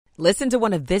Listen to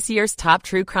one of this year's top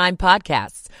true crime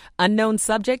podcasts. Unknown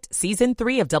Subject, Season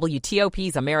 3 of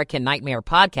WTOP's American Nightmare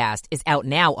podcast is out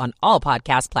now on all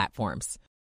podcast platforms.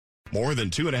 More than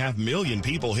 2.5 million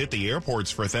people hit the airports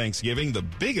for Thanksgiving, the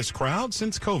biggest crowd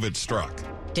since COVID struck.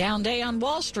 Down day on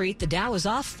Wall Street, the Dow is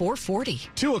off 440.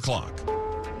 2 o'clock.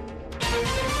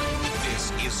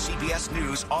 This is CBS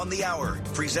News on the Hour,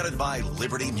 presented by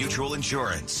Liberty Mutual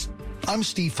Insurance. I'm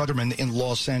Steve Futterman in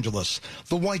Los Angeles.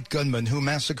 The white gunman who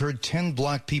massacred 10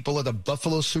 black people at a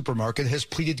Buffalo supermarket has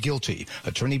pleaded guilty.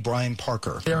 Attorney Brian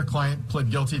Parker. Our client pled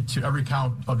guilty to every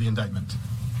count of the indictment,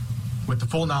 with the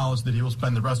full knowledge that he will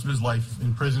spend the rest of his life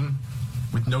in prison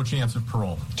with no chance of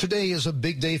parole. Today is a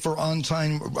big day for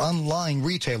online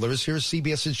retailers. Here's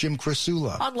CBS's Jim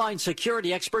Crisula. Online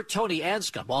security expert Tony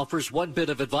Anscombe offers one bit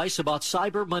of advice about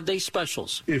Cyber Monday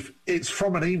specials. If it's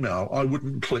from an email, I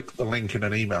wouldn't click the link in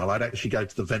an email. I'd actually go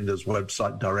to the vendor's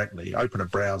website directly, open a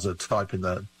browser, type in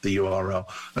the URL,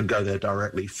 and go there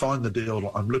directly. Find the deal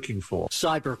I'm looking for.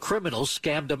 Cyber criminals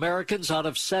scammed Americans out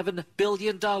of $7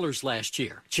 billion last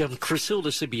year. Jim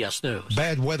Crisula, CBS News.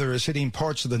 Bad weather is hitting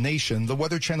parts of the nation. The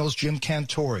Weather Channel's Jim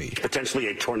Cantori. Potentially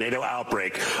a tornado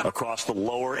outbreak across the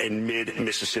lower and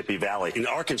mid-Mississippi Valley. In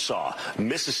Arkansas,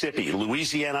 Mississippi,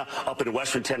 Louisiana, up in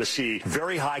western Tennessee,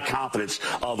 very high confidence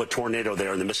of a tornado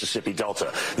there in the Mississippi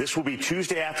Delta. This will be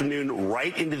Tuesday afternoon,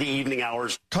 right into the evening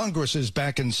hours. Congress is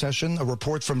back in session. A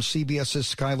report from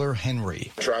CBS's Skylar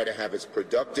Henry. Try to have as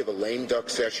productive a lame duck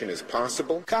session as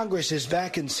possible. Congress is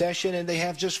back in session, and they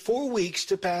have just 4 weeks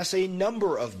to pass a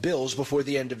number of bills before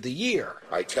the end of the year.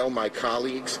 I tell my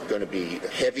colleagues going to be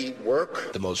heavy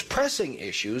work. The most pressing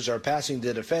issues are passing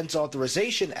the Defense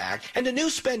Authorization Act and a new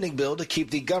spending bill to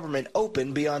keep the government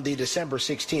open beyond the December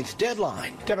 16th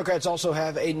deadline. Democrats also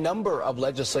have a number of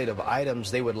legislative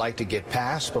items they would like to get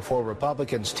passed before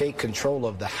Republicans take control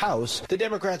of the House. The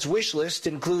Democrats' wish list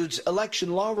includes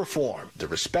election law reform, the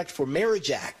Respect for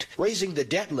Marriage Act, raising the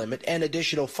debt limit, and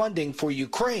additional funding for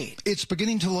Ukraine. It's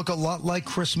beginning to look a lot like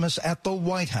Christmas at the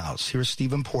White House. Here's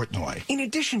Stephen Portnoy. In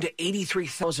addition to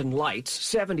 83,000 lights,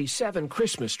 77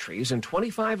 Christmas trees, and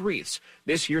 25 wreaths,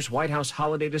 this year's White House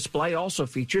holiday display also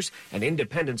features an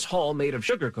Independence Hall made of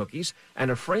sugar cookies and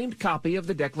a framed copy of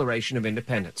the Declaration of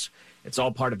Independence. It's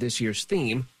all part of this year's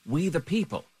theme, We the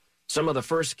People. Some of the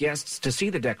first guests to see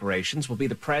the decorations will be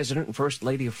the President and First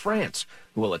Lady of France,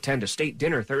 who will attend a state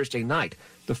dinner Thursday night,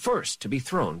 the first to be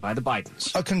thrown by the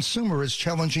Bidens. A consumer is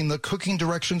challenging the cooking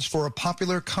directions for a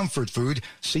popular comfort food.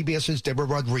 CBS's Deborah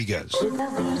Rodriguez.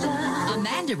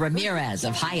 Amanda Ramirez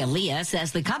of Hialeah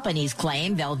says the company's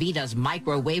claim Velveeta's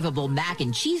microwavable mac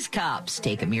and cheese cups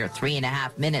take a mere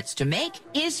 3.5 minutes to make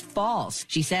is false.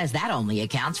 She says that only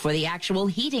accounts for the actual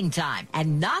heating time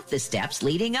and not the steps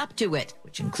leading up to it,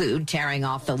 which include tearing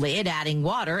off the lid, adding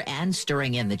water, and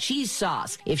stirring in the cheese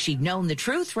sauce. If she'd known the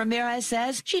truth, Ramirez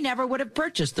says, she never would have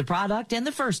purchased the product in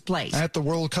the first place. At the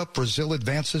World Cup, Brazil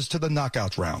advances to the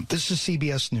knockout round. This is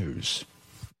CBS News.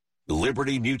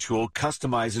 Liberty Mutual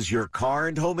customizes your car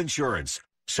and home insurance,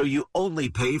 so you only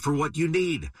pay for what you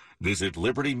need. Visit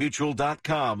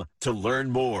libertymutual.com to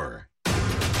learn more.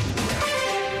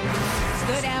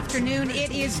 Good afternoon.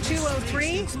 It is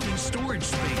 2:03. Storage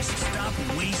space. Stop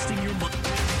wasting your money.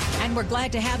 And we're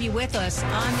glad to have you with us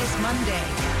on this Monday.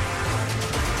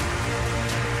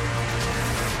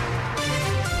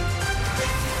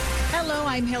 Hello,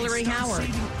 I'm Hillary Howard.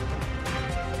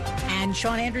 And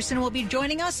Sean Anderson will be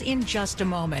joining us in just a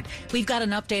moment. We've got an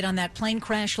update on that plane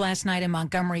crash last night in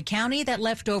Montgomery County that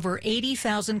left over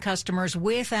 80,000 customers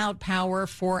without power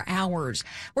for hours.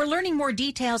 We're learning more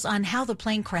details on how the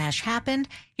plane crash happened.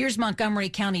 Here's Montgomery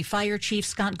County Fire Chief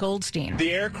Scott Goldstein.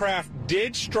 The aircraft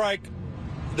did strike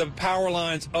the power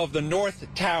lines of the North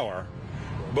Tower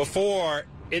before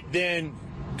it then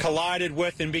collided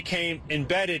with and became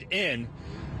embedded in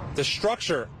the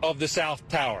structure of the South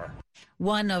Tower.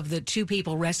 One of the 2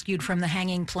 people rescued from the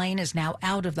hanging plane is now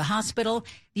out of the hospital.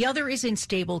 The other is in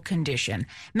stable condition.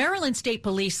 Maryland State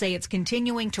Police say it's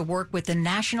continuing to work with the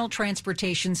National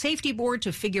Transportation Safety Board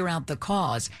to figure out the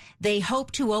cause. They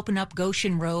hope to open up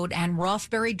Goshen Road and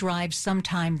Rothbury Drive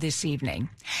sometime this evening.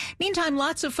 Meantime,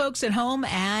 lots of folks at home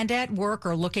and at work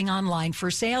are looking online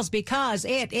for sales because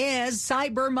it is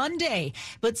Cyber Monday.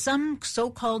 But some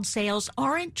so-called sales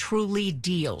aren't truly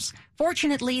deals.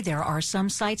 Fortunately, there are some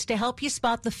sites to help you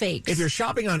spot the fakes. If you're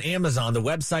shopping on Amazon, the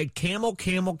website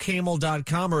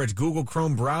camel.com or its Google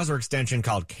Chrome browser extension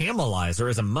called Camelizer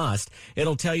is a must.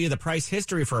 It'll tell you the price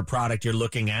history for a product you're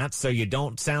looking at so you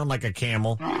don't sound like a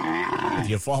camel if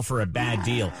you fall for a bad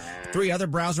deal. 3 other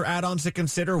browser add-ons to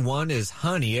consider. One is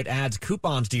Honey. It adds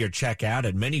coupons to your checkout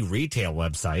at many retail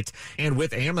websites. And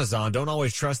with Amazon, don't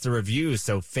always trust the reviews,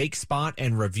 so Fake Spot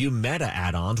and Review Meta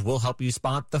add-ons will help you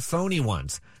spot the phony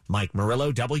ones. Mike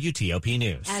Murillo, WTOP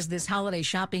News. As this holiday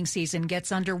shopping season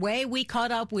gets underway, we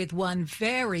caught up with one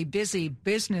very busy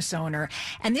business owner,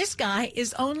 and this guy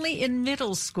is only in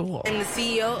middle school. I'm the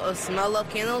CEO of Smell Love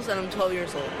Candles, and I'm 12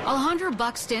 years old. Alejandro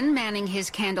Buxton manning his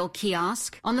candle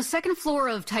kiosk on the second floor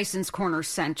of Tyson's Corner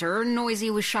Center, noisy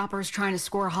with shoppers trying to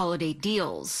score holiday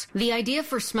deals. The idea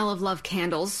for Smell of Love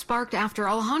Candles sparked after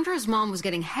Alejandro's mom was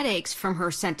getting headaches from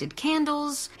her scented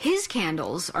candles. His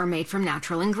candles are made from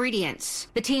natural ingredients.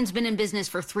 The teen's been in business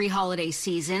for 3 holiday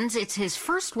seasons. It's his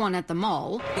first one at the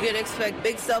mall. You could expect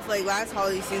big stuff like last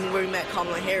holiday season where we met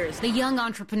Kamala Harris. The young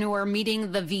entrepreneur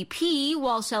meeting the VP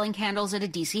while selling candles at a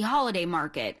DC holiday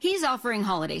market. He's offering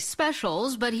holiday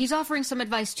specials, but he's offering some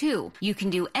advice too. You can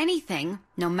do anything,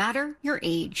 no matter your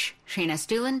age. Shayna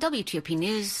Stulen, WTOP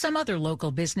News. Some other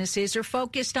local businesses are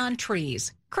focused on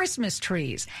trees. Christmas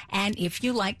trees. And if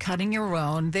you like cutting your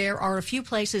own, there are a few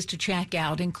places to check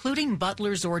out, including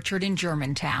Butler's Orchard in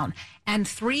Germantown and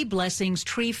 3 Blessings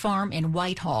Tree Farm in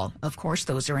Whitehall. Of course,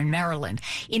 those are in Maryland.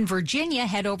 In Virginia,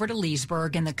 head over to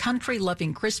Leesburg and the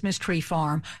country-loving Christmas Tree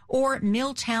Farm or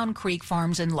Milltown Creek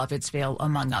Farms in Lovettsville,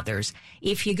 among others.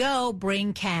 If you go,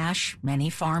 bring cash. Many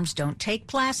farms don't take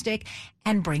plastic,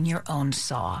 and bring your own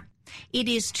saw. It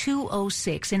is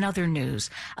 2:06 in other news.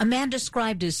 A man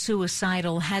described as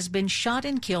suicidal has been shot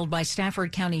and killed by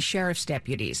Stafford County Sheriff's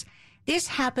deputies. This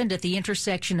happened at the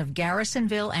intersection of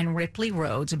Garrisonville and Ripley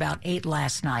Roads about 8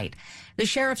 last night. The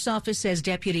sheriff's office says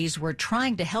deputies were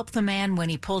trying to help the man when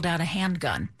he pulled out a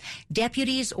handgun.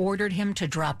 Deputies ordered him to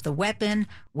drop the weapon.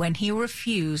 When he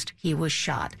refused, he was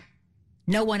shot.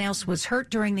 No one else was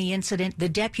hurt during the incident. The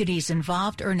deputies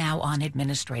involved are now on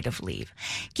administrative leave.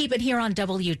 Keep it here on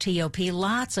WTOP.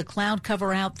 Lots of cloud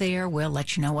cover out there. We'll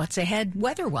let you know what's ahead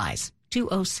weather-wise.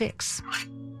 2:06.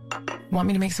 Want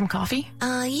me to make some coffee?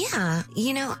 Yeah.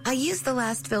 You know, I used the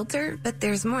last filter, but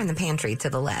there's more in the pantry to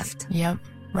the left. Yep.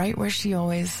 Right where she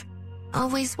always...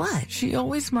 Always what? She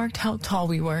always marked how tall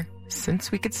we were,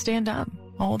 since we could stand up.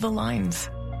 All the lines.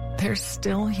 They're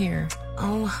still here.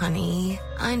 Oh, honey.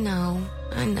 I know.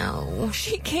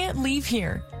 She can't leave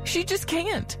here. She just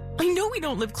can't. I know we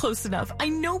don't live close enough. I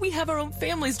know we have our own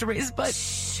families to raise, but...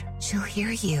 Shh. She'll hear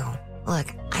you. Look,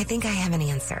 I think I have an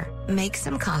answer. Make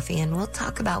some coffee and we'll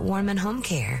talk about Warman Home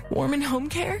Care. Warman Home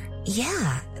Care?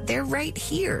 Yeah, they're right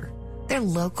here. They're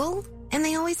local, and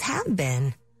they always have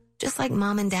been. Just like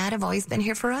Mom and Dad have always been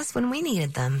here for us when we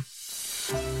needed them.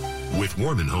 With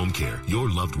Warman Home Care, your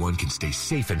loved one can stay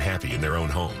safe and happy in their own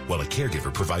home, while a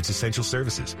caregiver provides essential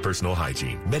services, personal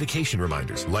hygiene, medication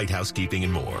reminders, light housekeeping,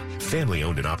 and more.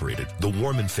 Family-owned and operated, the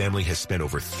Warman family has spent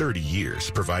over 30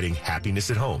 years providing happiness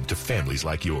at home to families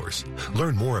like yours.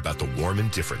 Learn more about the Warman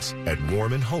difference at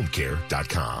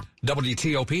warmanhomecare.com.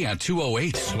 WTOP at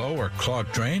 2:08. Slow or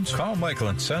clogged drains? Call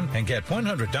Michael & Son and get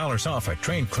 $100 off at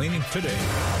drain cleaning today.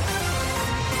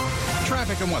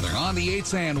 Traffic and weather on the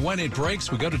 8s, and when it breaks,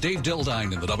 we go to Dave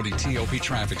Dildine in the WTOP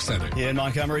Traffic Center. In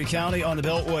Montgomery County on the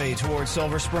Beltway towards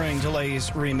Silver Spring, delays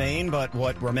remain, but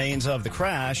what remains of the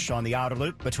crash on the outer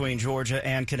loop between Georgia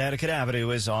and Connecticut Avenue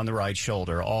is on the right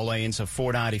shoulder. All lanes of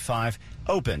 495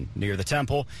 open near the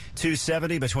Temple.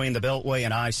 270 between the Beltway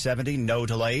and I-70, no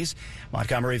delays.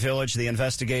 Montgomery Village, the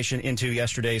investigation into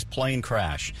yesterday's plane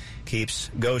crash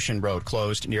keeps Goshen Road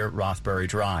closed near Rothbury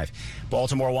Drive.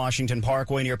 Baltimore-Washington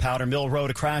Parkway near Powder Mill Road,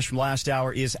 a crash from last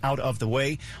hour is out of the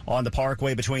way. On the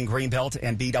Parkway between Greenbelt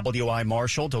and BWI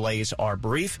Marshall, delays are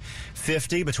brief.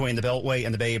 50 between the Beltway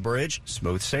and the Bay Bridge,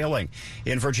 smooth sailing.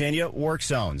 In Virginia, work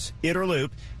zones. Inner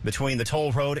loop between the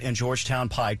Toll Road and Georgetown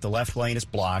Pike, the left lane is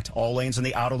blocked. All lanes in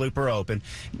the outer loop are open.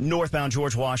 Northbound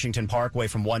George Washington Parkway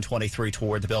from 123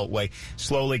 toward the Beltway,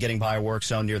 slowly getting by a work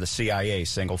zone near the CIA.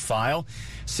 Single file.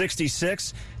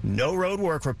 66, no road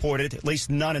work reported, at least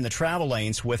none in the travel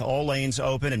lanes, with all lanes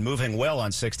open and moving well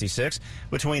on 66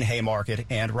 between Haymarket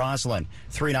and Roslyn.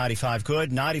 395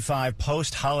 good. 95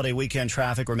 post-holiday weekend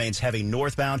traffic remains heavy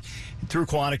northbound through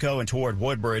Quantico and toward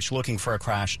Woodbridge, looking for a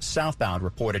crash southbound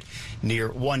reported near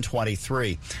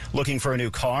 123. Looking for a new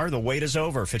car? The wait is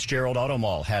over. Fitzgerald Auto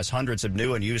Mall has hundreds of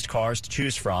new and used cars to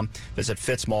choose from. Visit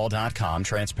fitzmall.com.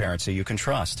 Transparency you can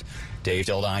trust. Dave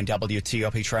Dildine,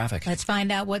 WTOP Traffic. Let's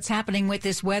find out what's happening with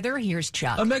this weather. Here's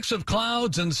Chuck. A mix of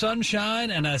clouds and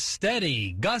sunshine and a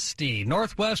steady, gusty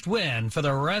northwest wind for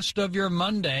the rest of your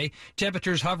Monday.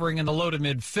 Temperatures hovering in the low to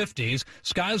mid-50s.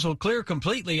 Skies will clear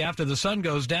completely after the sun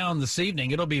goes down this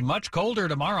evening. It'll be much colder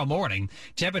tomorrow morning.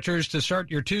 Temperatures to start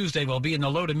your Tuesday will be in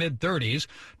the low to mid-30s.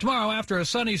 Tomorrow, after a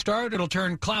sunny start, it'll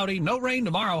turn cloudy. No rain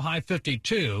tomorrow, high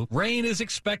 52. Rain is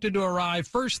expected to arrive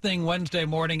first thing Wednesday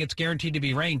morning. It's guaranteed to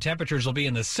be rain. Temperatures will be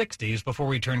in the 60s before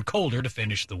we turn colder to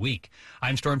finish the week.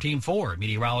 I'm Storm Team 4,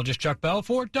 meteorologist Chuck Bell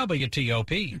for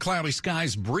WTOP. Cloudy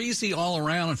skies, breezy all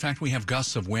around. In fact, we have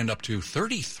gusts of wind up to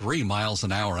 33 miles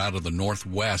an hour out of the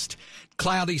northwest.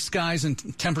 Cloudy skies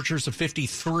and temperatures of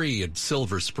 53 at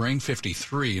Silver Spring,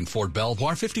 53 in Fort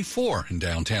Belvoir, 54 in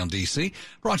downtown D.C.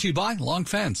 Brought to you by Long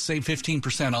Fence. Save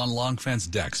 15% on Long Fence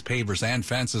decks, pavers, and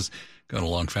fences. Go to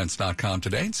longfence.com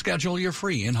today and schedule your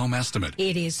free in-home estimate.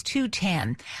 It is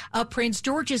 2:10. A Prince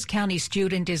George's County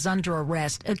student is under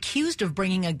arrest, accused of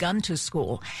bringing a gun to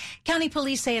school. County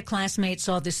police say a classmate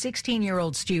saw the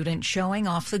 16-year-old student showing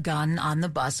off the gun on the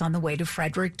bus on the way to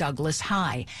Frederick Douglass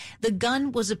High. The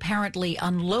gun was apparently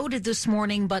unloaded this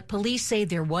morning, but police say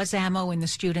there was ammo in the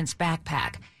student's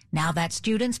backpack. Now that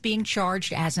student's being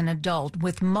charged as an adult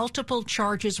with multiple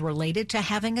charges related to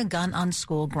having a gun on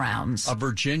school grounds. A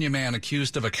Virginia man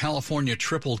accused of a California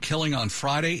triple killing on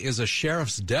Friday is a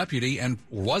sheriff's deputy and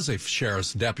was a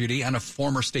sheriff's deputy and a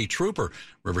former state trooper.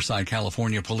 Riverside,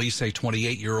 California police say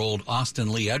 28-year-old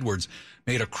Austin Lee Edwards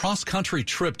made a cross-country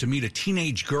trip to meet a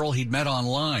teenage girl he'd met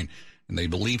online. And they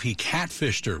believe he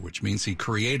catfished her, which means he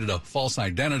created a false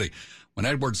identity. When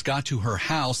Edwards got to her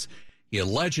house, he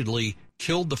allegedly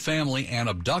killed the family and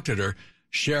abducted her.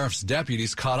 Sheriff's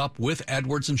deputies caught up with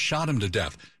Edwards and shot him to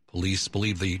death. Police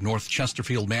believe the North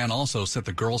Chesterfield man also set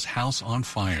the girl's house on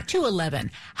fire. 2:11.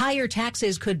 Higher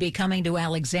taxes could be coming to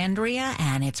Alexandria,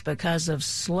 and it's because of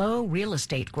slow real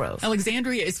estate growth.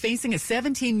 Alexandria is facing a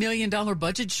 $17 million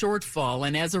budget shortfall,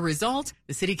 and as a result,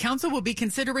 the city council will be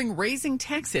considering raising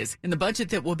taxes in the budget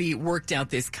that will be worked out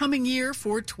this coming year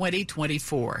for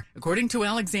 2024. According to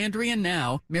Alexandria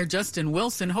Now, Mayor Justin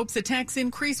Wilson hopes a tax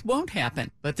increase won't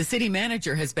happen, but the city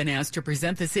manager has been asked to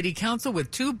present the city council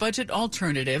with two budget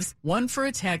alternatives, one for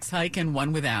a tax hike and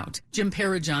one without. Jim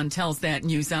Parajon tells that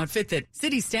news outfit that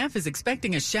city staff is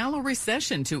expecting a shallow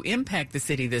recession to impact the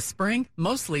city this spring,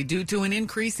 mostly due to an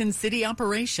increase in city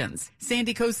operations.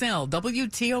 Sandy Cosell,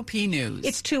 WTOP News.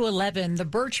 It's 2:11. The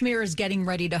Birchmere is getting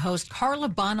ready to host Carla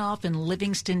Bonoff and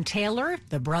Livingston Taylor,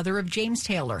 the brother of James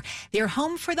Taylor. Their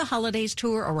Home for the Holidays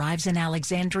tour arrives in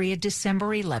Alexandria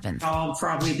December 11th. I'll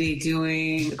probably be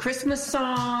doing the Christmas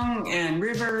song and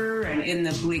River and In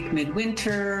the Bleak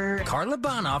Midwinter. Carla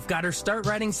Bonoff got her start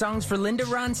writing songs for Linda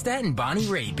Ronstadt and Bonnie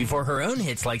Raitt before her own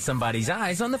hits like Somebody's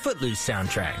Eyes on the Footloose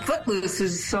soundtrack. Footloose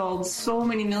has sold so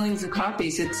many millions of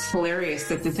copies. It's hilarious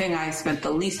that the thing I spent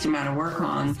the least amount of work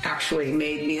on actually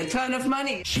made me a ton of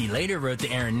money. She later wrote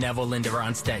the Aaron Neville-Linda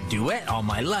Ronstadt duet, All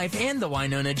My Life, and the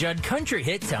Wynonna Judd country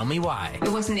hit, Tell Me Why.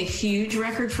 It wasn't a huge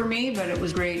record for me, but it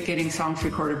was great getting songs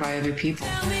recorded by other people.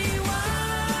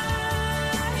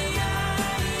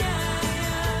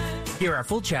 Hear our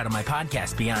full chat on my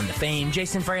podcast, Beyond the Fame.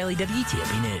 Jason Fraley,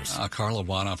 WTOP News. Carla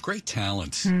Bonoff, great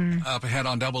talent. Up ahead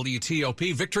on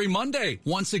WTOP, Victory Monday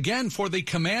once again for the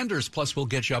Commanders. Plus, we'll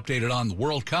get you updated on the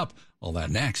World Cup. All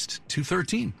that next,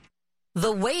 2:13. The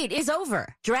wait is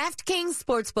over. DraftKings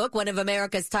Sportsbook, one of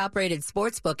America's top-rated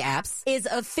sportsbook apps, is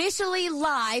officially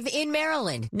live in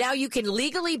Maryland. Now you can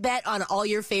legally bet on all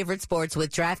your favorite sports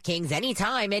with DraftKings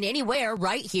anytime and anywhere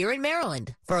right here in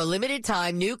Maryland. For a limited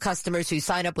time, new customers who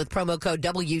sign up with promo code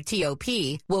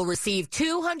WTOP will receive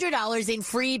 $200 in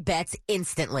free bets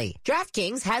instantly.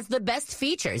 DraftKings has the best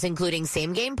features, including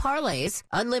same-game parlays,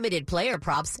 unlimited player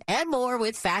props, and more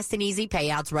with fast and easy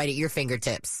payouts right at your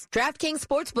fingertips. DraftKings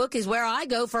Sportsbook is where I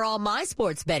go for all my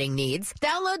sports betting needs.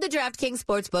 Download the DraftKings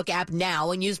Sportsbook app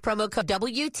now and use promo code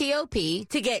WTOP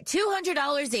to get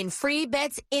 $200 in free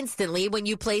bets instantly when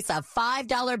you place a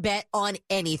 $5 bet on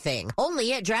anything.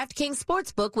 Only at DraftKings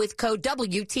Sportsbook with code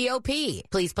WTOP.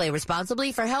 Please play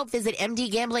responsibly. For help, visit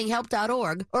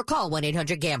mdgamblinghelp.org or call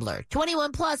 1-800-GAMBLER.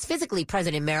 21 plus, physically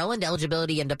present in Maryland.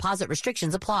 Eligibility and deposit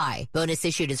restrictions apply. Bonus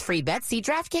issued as free bets. See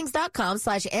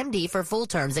DraftKings.com/MD for full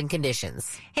terms and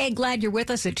conditions. Hey, glad you're with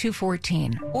us at 2:14.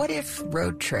 What if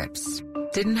road trips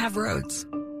didn't have roads?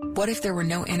 What if there were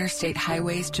no interstate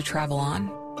highways to travel on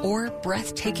or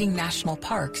breathtaking national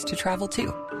parks to travel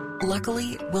to?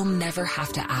 Luckily, we'll never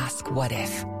have to ask what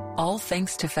if, all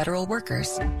thanks to federal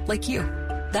workers like you.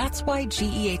 That's why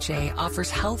GEHA offers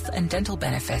health and dental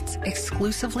benefits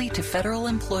exclusively to federal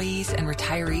employees and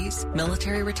retirees,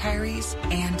 military retirees,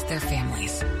 and their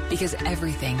families. Because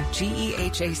everything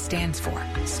GEHA stands for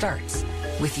starts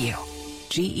with you.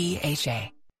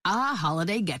 GEHA.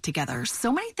 Holiday get-together.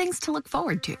 So many things to look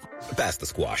forward to. Pass the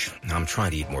squash. I'm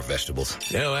trying to eat more vegetables.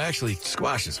 No, actually,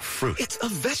 squash is a fruit. It's a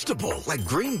vegetable, like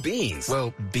green beans.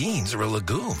 Well, beans are a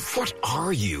legume. What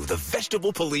are you, the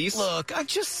vegetable police? Look, I'm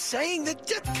just saying that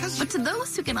because... But to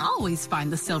those who can always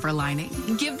find the silver lining,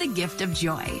 give the gift of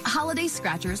joy. Holiday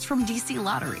scratchers from DC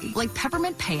Lottery, like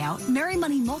Peppermint Payout, Merry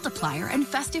Money Multiplier, and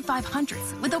Festive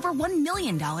 500s, with over $1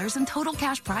 million in total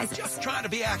cash prizes. Just trying to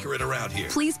be accurate around here.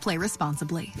 Please play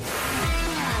responsibly.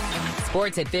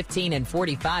 Sports at 15 and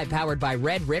 45, powered by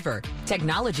Red River.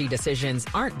 Technology decisions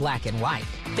aren't black and white.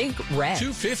 Think red.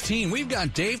 2:15. We've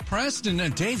got Dave Preston.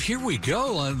 Dave, here we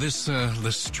go. This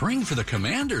string for the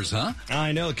Commanders, huh?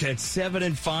 I know. At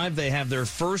 7-5, they have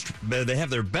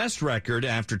their best record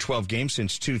after 12 games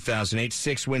since 2008.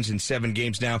 6 wins in 7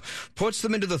 games now puts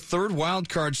them into the third wild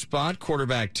card spot.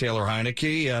 Quarterback Taylor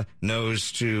Heineke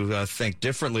knows to think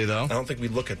differently, though. I don't think we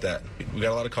look at that. We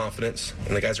got a lot of confidence,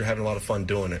 and the guys are having a lot of fun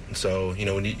doing it. So,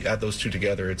 when you add those two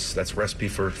together, that's a recipe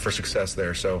for success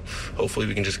there. So hopefully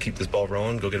we can just keep this ball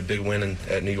rolling, go get a big win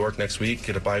at New York next week,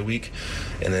 get a bye week,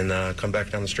 and then come back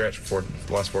down the stretch for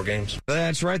the last 4 games.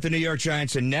 That's right. The New York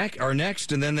Giants are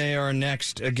next, and then they are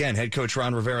next again. Head coach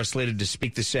Ron Rivera slated to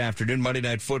speak this afternoon. Monday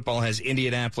Night Football has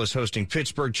Indianapolis hosting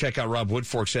Pittsburgh. Check out Rob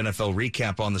Woodfork's NFL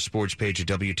recap on the sports page at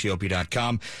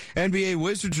WTOP.com. NBA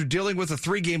Wizards are dealing with a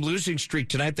 3-game losing streak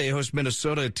tonight. They host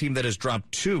Minnesota, a team that has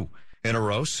dropped 2 in a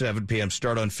row. 7 p.m.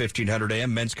 start on 1500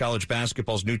 a.m. Men's college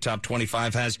basketball's new top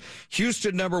 25 has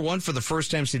Houston number 1 for the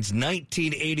first time since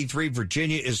 1983.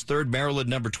 Virginia is third. Maryland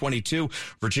number 22.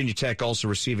 Virginia Tech also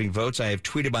receiving votes. I have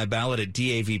tweeted my ballot at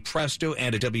DAV Presto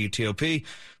and at WTOP.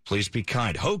 Please be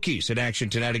kind. Hokies in action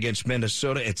tonight against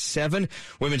Minnesota at 7.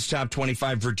 Women's top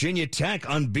 25, Virginia Tech,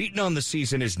 unbeaten on the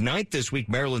season, is 9th this week.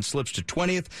 Maryland slips to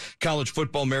 20th. College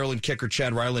football, Maryland kicker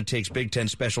Chad Ryland takes Big Ten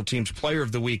Special Teams Player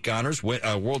of the Week honors.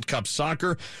 World Cup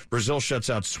soccer, Brazil shuts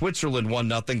out Switzerland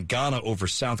 1-0. Ghana over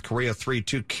South Korea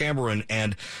 3-2. Cameroon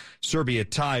and Serbia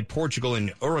tied. Portugal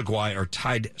and Uruguay are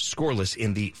tied scoreless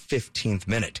in the 15th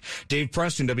minute. Dave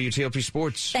Preston, WTOP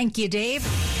Sports. Thank you, Dave.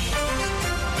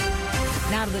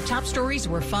 Now to the top stories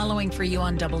we're following for you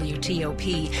on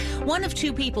WTOP. 1 of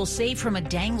 2 people saved from a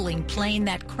dangling plane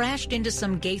that crashed into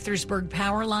some Gaithersburg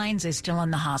power lines is still in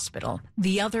the hospital.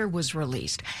 The other was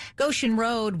released. Goshen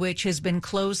Road, which has been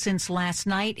closed since last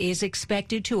night, is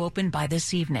expected to open by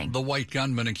this evening. The white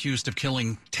gunman accused of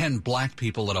killing 10 black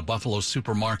people at a Buffalo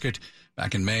supermarket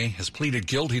back in May has pleaded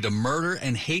guilty to murder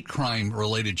and hate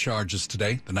crime-related charges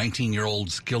today. The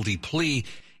 19-year-old's guilty plea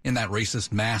in that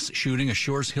racist mass shooting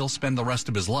assures he'll spend the rest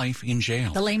of his life in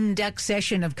jail. The lame duck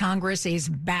session of Congress is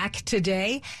back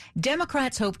today.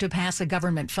 Democrats hope to pass a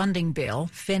government funding bill,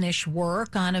 finish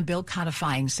work on a bill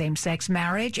codifying same-sex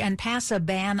marriage, and pass a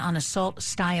ban on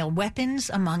assault-style weapons,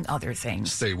 among other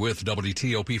things. Stay with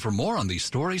WTOP for more on these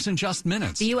stories in just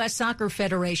minutes. The U.S. Soccer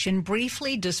Federation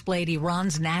briefly displayed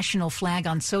Iran's national flag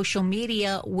on social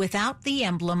media without the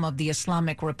emblem of the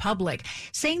Islamic Republic,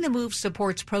 saying the move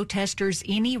supports protesters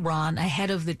in Iran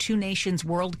ahead of the 2 nations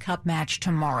World Cup match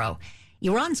tomorrow.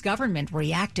 Iran's government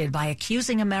reacted by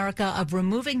accusing America of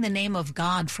removing the name of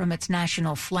God from its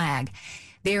national flag.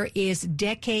 There is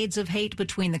decades of hate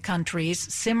between the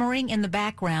countries simmering in the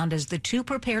background as the 2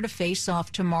 prepare to face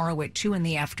off tomorrow at 2 in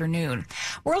the afternoon.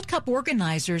 World Cup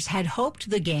organizers had hoped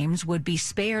the games would be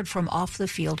spared from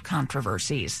off-the-field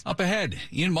controversies. Up ahead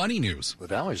in Money News. The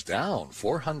Dow is down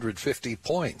 450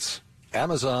 points.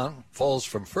 Amazon falls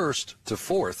from 1st to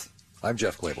 4th. I'm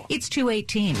Jeff Claiborne. It's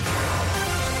 2:18.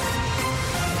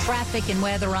 Traffic and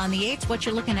weather on the 8th. What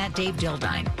you're looking at, Dave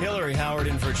Dildine. Hillary Howard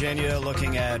in Virginia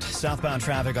looking at southbound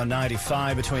traffic on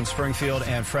 95 between Springfield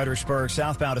and Fredericksburg.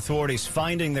 Southbound authorities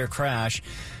finding their crash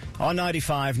on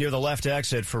 95 near the left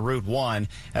exit for Route 1,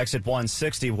 exit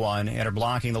 161, and are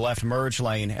blocking the left merge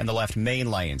lane and the left main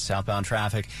lane. Southbound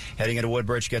traffic heading into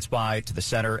Woodbridge gets by to the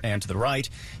center and to the right.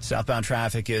 Southbound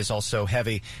traffic is also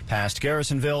heavy past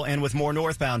Garrisonville and with more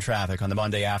northbound traffic on the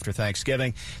Monday after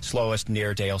Thanksgiving. Slowest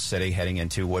near Dale City heading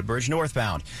into Woodbridge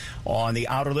northbound. On the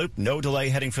outer loop, no delay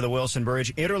heading for the Wilson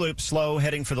Bridge. Interloop slow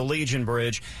heading for the Legion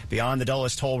Bridge. Beyond the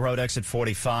Dulles Toll Road exit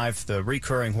 45, the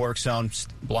recurring work zone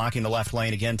blocking the left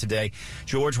lane again today. today.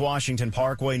 George Washington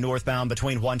Parkway northbound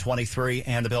between 123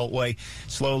 and the Beltway,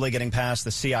 slowly getting past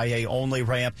the CIA-only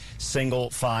ramp, single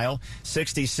file.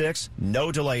 66,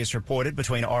 no delays reported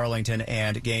between Arlington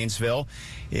and Gainesville.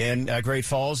 In Great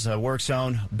Falls, work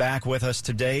zone back with us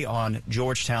today on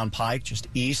Georgetown Pike, just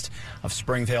east of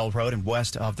Springvale Road and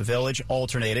west of the Village,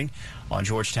 alternating on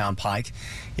Georgetown Pike.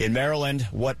 In Maryland,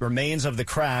 what remains of the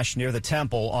crash near the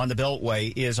Temple on the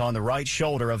Beltway is on the right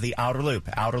shoulder of the outer loop.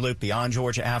 Outer loop beyond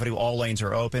Georgia Avenue, all lanes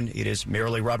are open. It is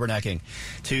merely rubbernecking.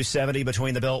 270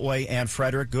 between the Beltway and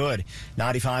Frederick, good.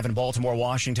 95 and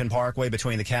Baltimore-Washington Parkway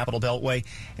between the Capitol Beltway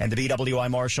and the BWI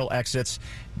Marshall exits,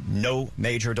 no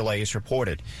major delays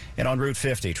reported. And on Route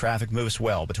 50, traffic moves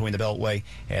well between the Beltway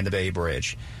and the Bay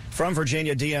Bridge. From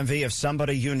Virginia DMV, if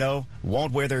somebody you know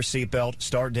won't wear their seatbelt,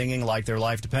 start dinging like their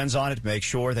life depends on it. Make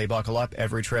sure they buckle up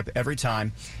every trip, every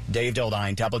time. Dave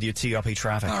Dildine, WTOP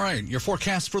Traffic. All right, your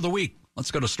forecast for the week.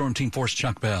 Let's go to Storm Team Force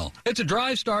Chuck Bell. It's a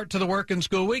dry start to the work and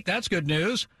school week. That's good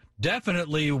news.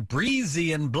 Definitely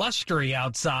breezy and blustery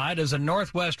outside as a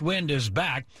northwest wind is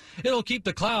back. It'll keep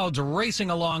the clouds racing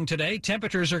along today.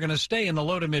 Temperatures are going to stay in the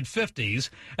low to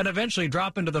mid-50s and eventually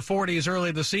drop into the 40s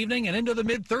early this evening and into the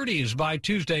mid-30s by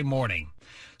Tuesday morning.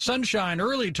 Sunshine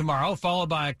early tomorrow, followed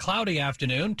by a cloudy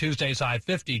afternoon. Tuesday's high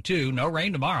 52. No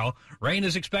rain tomorrow. Rain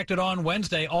is expected on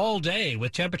Wednesday all day,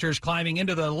 with temperatures climbing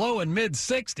into the low and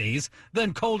mid-60s.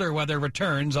 Then colder weather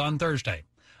returns on Thursday.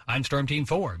 I'm Storm Team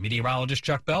 4, meteorologist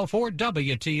Chuck Bell for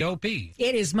WTOP.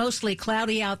 It is mostly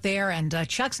cloudy out there, and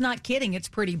Chuck's not kidding. It's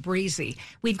pretty breezy.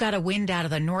 We've got a wind out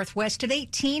of the northwest at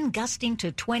 18, gusting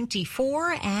to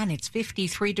 24, and it's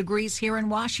 53 degrees here in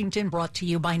Washington, brought to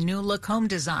you by New Look Home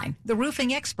Design, the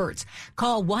roofing experts.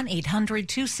 Call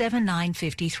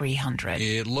 1-800-279-5300.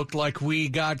 It looked like we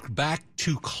got back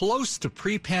to close to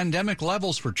pre-pandemic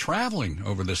levels for traveling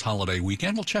over this holiday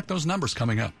weekend. We'll check those numbers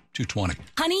coming up. 2:20.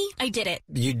 Honey, I did it.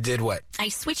 You did what? I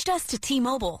switched us to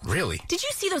T-Mobile. Really? Did you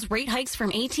see those rate hikes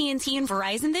from AT&T and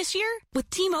Verizon this year? With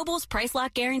T-Mobile's Price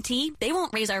Lock Guarantee, they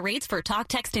won't raise our rates for talk,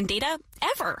 text, and data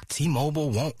ever.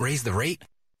 T-Mobile won't raise the rate?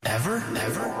 Ever?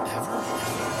 Happy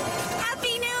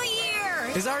New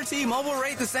Year! Is our T-Mobile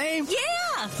rate the same?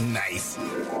 Yeah! Nice.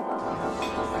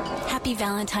 Happy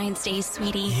Valentine's Day,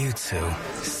 sweetie. You too.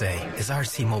 Say, is our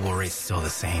T-Mobile rate still the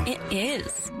same? It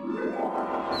is.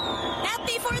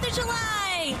 Happy 4th of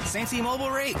July! Same T-Mobile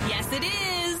rate? Yes, it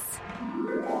is.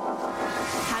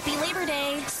 Happy Labor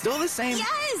Day. Still the same?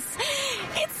 Yes!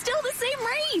 It's still the same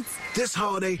rates. This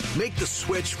holiday, make the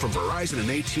switch from Verizon and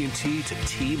AT&T to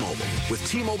T-Mobile. With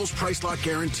T-Mobile's Price Lock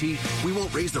Guarantee, we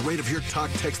won't raise the rate of your talk,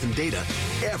 text, and data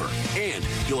ever. And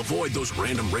you'll avoid those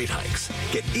random rate hikes.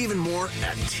 Get even more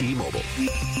at T-Mobile.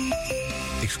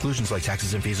 Exclusions like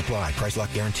taxes and fees apply. Price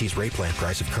Lock guarantees rate plan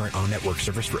price of current on-network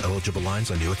service for eligible lines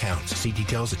on new accounts. See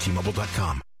details at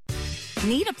T-Mobile.com.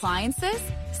 Need appliances?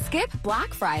 Skip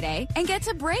Black Friday and get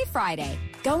to Bray Friday.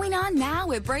 Going on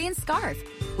now at Bray & Scarf.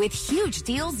 With huge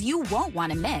deals you won't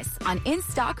want to miss on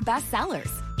in-stock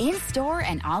bestsellers, in-store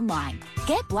and online.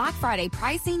 Get Black Friday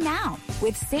pricing now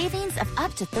with savings of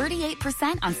up to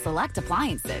 38% on select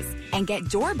appliances. And get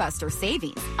doorbuster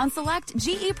savings on select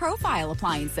GE Profile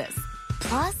appliances.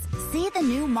 Plus, see the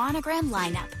new Monogram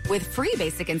lineup with free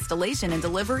basic installation and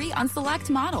delivery on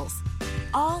select models.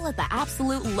 All at the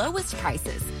absolute lowest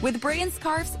prices with Bray &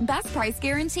 Scarf's best price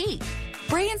guarantee.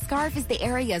 Bray & Scarf is the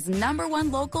area's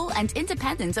 #1 local and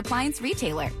independent appliance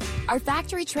retailer. Our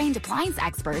factory-trained appliance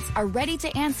experts are ready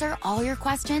to answer all your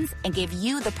questions and give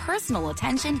you the personal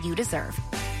attention you deserve.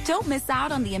 Don't miss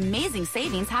out on the amazing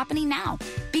savings happening now,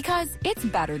 because it's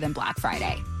better than Black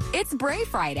Friday. It's Bray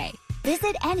Friday.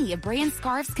 Visit any of Bray &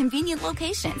 Scarf's convenient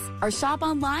locations or shop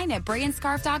online at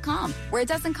brayandscarf.com, where it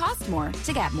doesn't cost more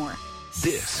to get more.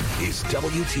 This is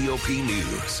WTOP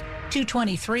News.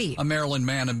 2:23. A Maryland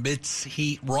man admits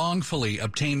he wrongfully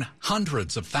obtained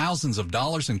hundreds of thousands of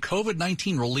dollars in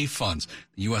COVID-19 relief funds.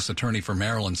 The U.S. Attorney for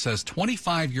Maryland says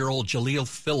 25-year-old Jaleel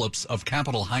Phillips of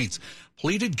Capitol Heights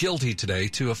pleaded guilty today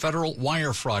to a federal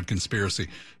wire fraud conspiracy.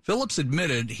 Phillips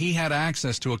admitted he had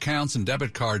access to accounts and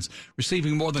debit cards,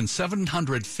 receiving more than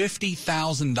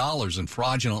 $750,000 in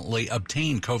fraudulently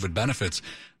obtained COVID benefits.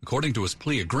 According to his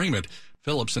plea agreement,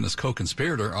 Phillips and his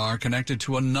co-conspirator are connected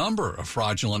to a number of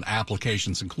fraudulent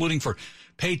applications, including for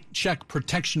Paycheck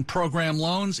Protection Program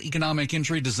loans, economic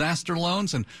injury disaster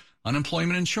loans, and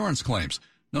unemployment insurance claims.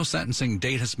 No sentencing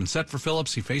date has been set for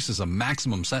Phillips. He faces a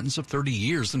maximum sentence of 30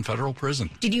 years in federal prison.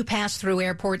 Did you pass through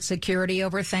airport security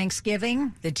over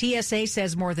Thanksgiving? The TSA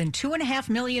says more than 2.5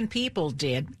 million people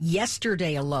did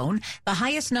yesterday alone, the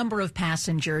highest number of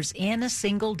passengers in a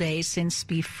single day since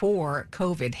before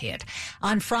COVID hit.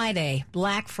 On Friday,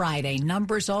 Black Friday,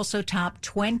 numbers also topped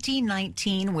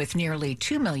 2019 with nearly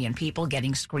 2 million people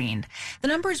getting screened. The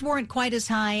numbers weren't quite as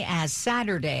high as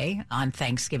Saturday on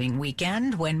Thanksgiving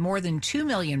weekend, when more than 2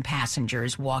 million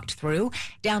passengers walked through,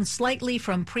 down slightly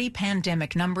from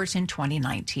pre-pandemic numbers in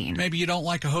 2019. Maybe you don't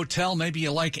like a hotel, maybe you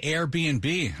like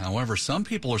Airbnb. However, some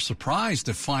people are surprised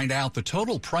to find out the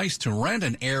total price to rent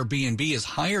an Airbnb is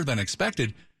higher than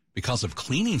expected because of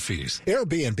cleaning fees.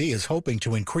 Airbnb is hoping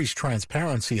to increase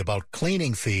transparency about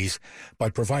cleaning fees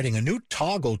by providing a new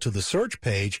toggle to the search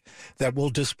page that will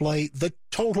display the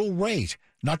total rate,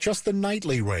 not just the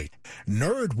nightly rate.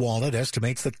 NerdWallet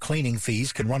estimates that cleaning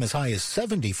fees can run as high as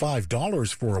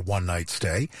 $75 for a one-night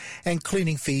stay, and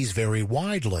cleaning fees vary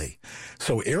widely.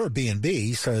 So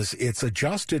Airbnb says it's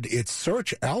adjusted its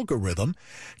search algorithm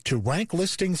to rank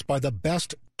listings by the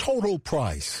best total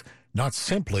price, not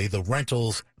simply the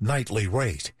rental's nightly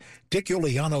rate. Dick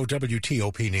Iuliano,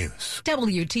 WTOP News.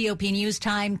 WTOP News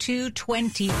time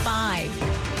 2:25.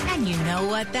 And you know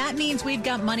what that means. We've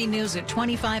got money news at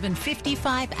 25 and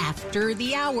 55 after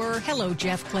the hour. Hello,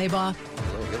 Jeff Claybaugh.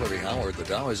 Hello, Hillary Howard. The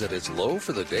Dow is at its low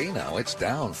for the day now. It's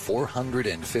down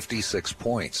 456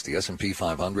 points. The S&P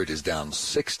 500 is down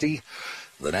 60.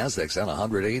 The Nasdaq's down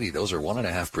 180. Those are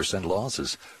 1.5%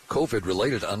 losses.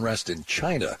 COVID-related unrest in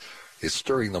China is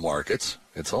stirring the markets.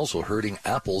 It's also hurting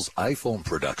Apple's iPhone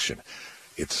production.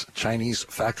 Its Chinese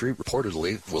factory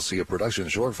reportedly will see a production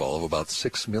shortfall of about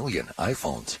 6 million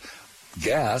iPhones.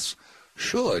 Gas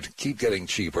should keep getting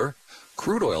cheaper.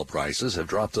 Crude oil prices have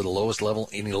dropped to the lowest level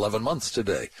in 11 months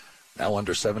today, now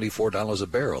under $74 a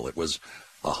barrel. It was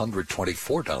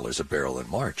 $124 a barrel in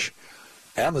March.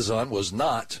 Amazon was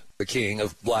not the king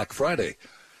of Black Friday.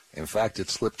 In fact, it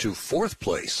slipped to fourth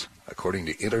place. According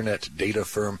to internet data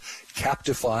firm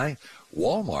Captify,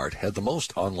 Walmart had the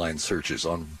most online searches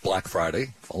on Black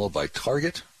Friday, followed by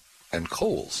Target and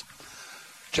Kohl's.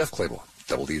 Jeff Claybaugh,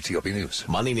 WTOP News.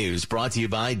 Money News brought to you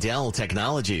by Dell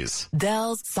Technologies.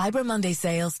 Dell's Cyber Monday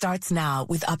sale starts now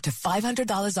with up to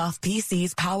 $500 off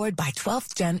PCs powered by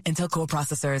 12th Gen Intel Core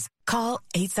processors. Call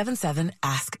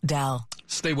 877-ASK-DELL.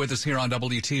 Stay with us here on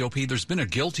WTOP. There's been a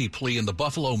guilty plea in the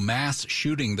Buffalo mass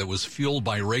shooting that was fueled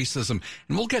by racism,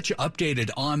 and we'll get you updated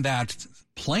on that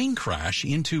plane crash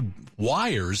into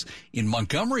wires in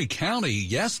Montgomery County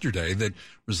yesterday that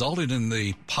resulted in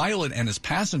the pilot and his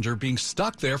passenger being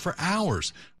stuck there for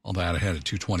hours. All that ahead at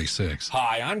 2:26.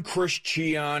 Hi, I'm Chris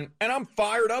Cheon, and I'm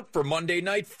fired up for Monday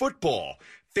Night Football.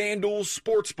 FanDuel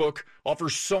Sportsbook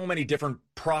offers so many different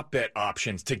prop bet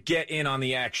options to get in on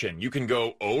the action. You can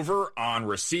go over on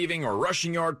receiving or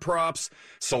rushing yard props,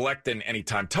 select an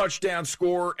anytime touchdown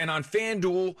score, and on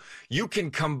FanDuel, you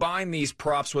can combine these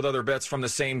props with other bets from the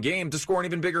same game to score an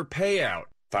even bigger payout.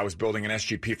 If I was building an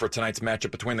SGP for tonight's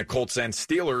matchup between the Colts and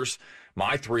Steelers,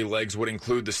 my three legs would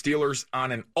include the Steelers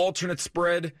on an alternate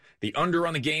spread, the under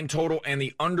on the game total, and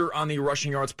the under on the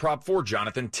rushing yards prop for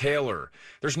Jonathan Taylor.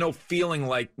 There's no feeling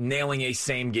like nailing a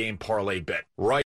same-game parlay bet, right?